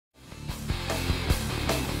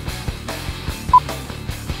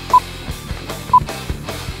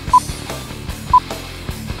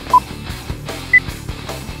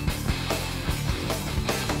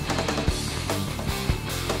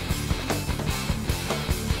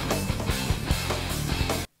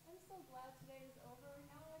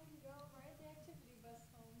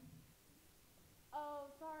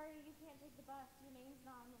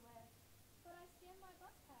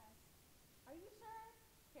Are you sure?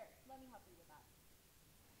 Here, let me help you with that.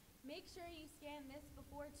 Make sure you scan this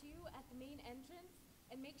before 2 at the main entrance,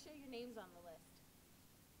 and make sure your name's on the list.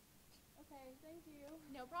 Okay, thank you.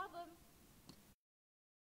 No problem.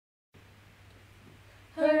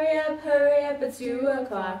 Hurry up, it's 2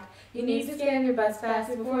 o'clock. You need to scan your bus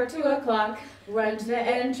pass before 2 o'clock. Run to the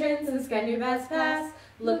entrance and scan your bus pass.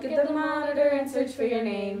 Look at the monitor and search for your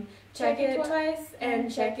name. Check it twice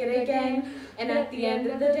and check it again. And at the end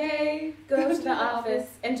of the day, go to the office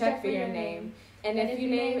and check for your name. And if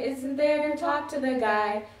your name isn't there, talk to the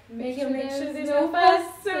guy. Make sure there's no fuss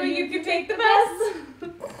so you can take the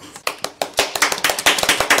bus.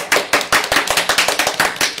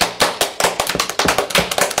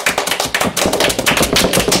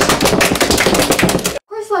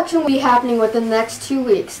 Course selection will be happening within the next 2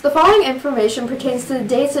 weeks. The following information pertains to the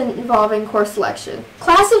dates involving course selection.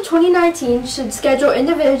 Class of 2019 should schedule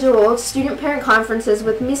individual student-parent conferences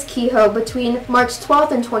with Ms. Kehoe between March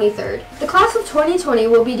 12th and 23rd. The class of 2020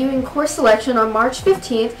 will be doing course selection on March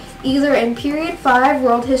 15th, either in Period 5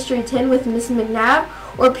 World History 10 with Ms. McNabb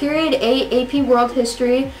or Period 8 AP World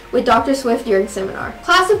History with Dr. Swift during seminar.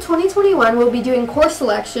 Class of 2021 will be doing course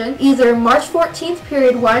selection either March 14th,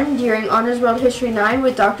 Period 1 during Honors World History 9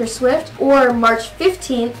 with Dr. Swift or March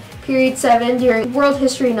 15th, Period 7 during World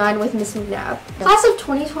History 9 with Ms. McNabb. Class of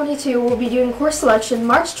 2022 will be doing course selection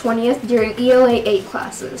March 20th during ELA 8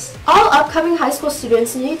 classes. All upcoming high school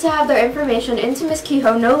students need to have their information into Ms.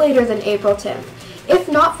 Kehoe no later than April 10th. If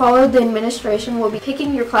not followed, the administration will be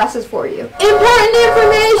picking your classes for you. Important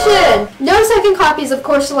information! No second copies of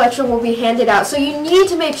course selection will be handed out, so you need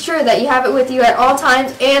to make sure that you have it with you at all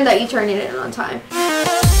times and that you turn it in on time.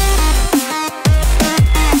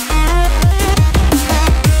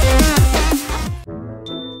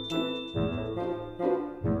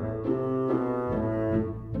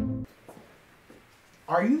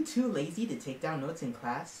 Are you too lazy to take down notes in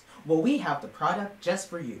class? Well, we have the product just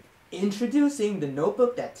for you. Introducing the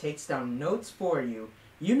notebook that takes down notes for you.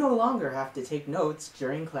 You no longer have to take notes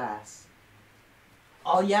during class.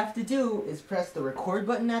 All you have to do is press the record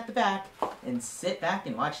button at the back and sit back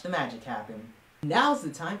and watch the magic happen. Now's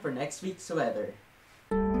the time for next week's weather.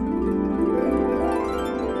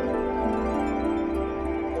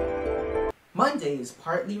 Monday is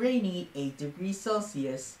partly rainy, 8 degrees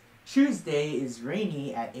Celsius. Tuesday is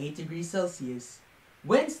rainy at 8 degrees Celsius.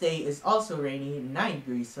 Wednesday is also rainy, 9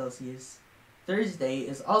 degrees Celsius. Thursday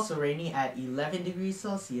is also rainy at 11 degrees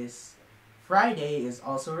Celsius. Friday is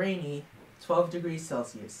also rainy, 12 degrees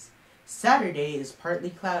Celsius. Saturday is partly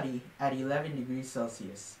cloudy at 11 degrees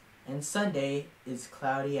Celsius. And Sunday is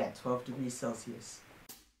cloudy at 12 degrees Celsius.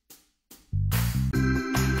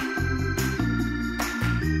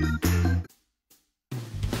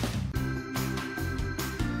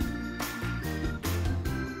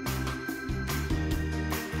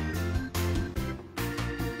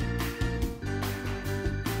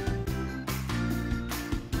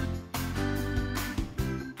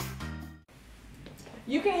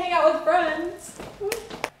 You can hang out with friends.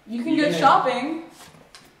 You can go shopping.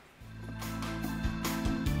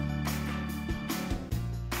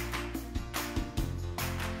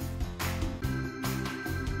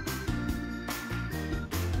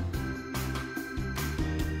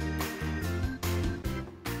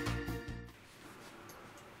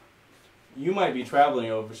 You might be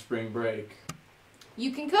traveling over spring break.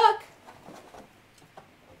 You can cook.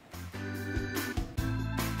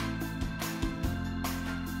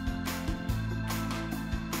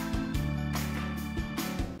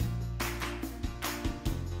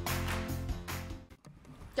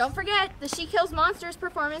 Don't forget, the She Kills Monsters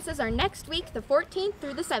performances are next week, the 14th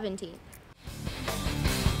through the 17th.